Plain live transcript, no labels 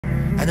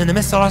And then the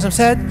Messenger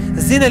said,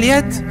 Zina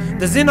al-yad,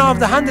 the zina of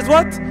the hand is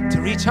what? To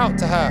reach out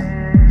to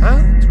her.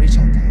 Huh? To reach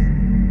out to her.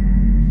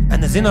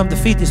 And the zina of the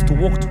feet is to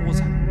walk towards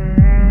her.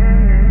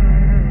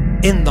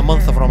 In the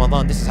month of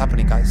Ramadan, this is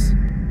happening, guys.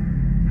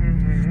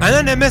 And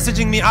then they're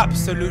messaging me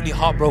absolutely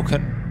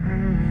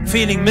heartbroken,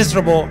 feeling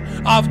miserable.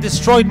 I've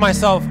destroyed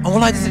myself. And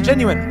wallah, this is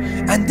genuine.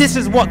 And this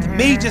is what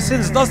major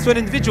sins does to an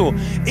individual.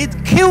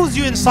 It kills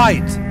you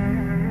inside.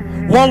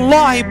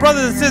 Wallahi,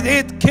 brothers and sisters,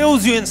 it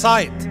kills you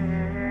inside.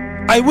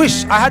 I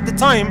wish I had the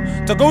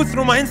time to go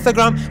through my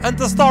Instagram and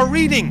to start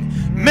reading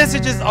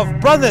messages of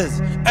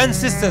brothers and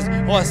sisters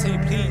who are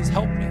saying, please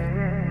help me.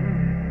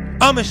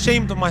 I'm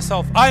ashamed of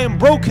myself. I am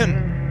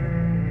broken.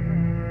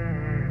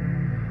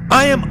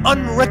 I am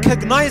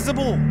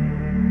unrecognizable.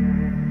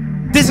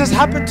 This has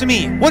happened to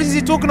me. What is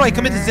he talking about? He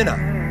committed zina.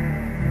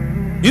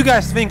 You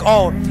guys think,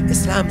 oh,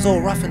 Islam's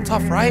all rough and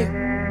tough, right?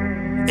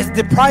 It's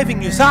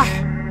depriving you, sah?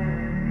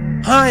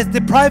 It's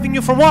depriving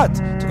you from what?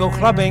 To go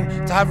clubbing,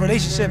 to have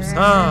relationships,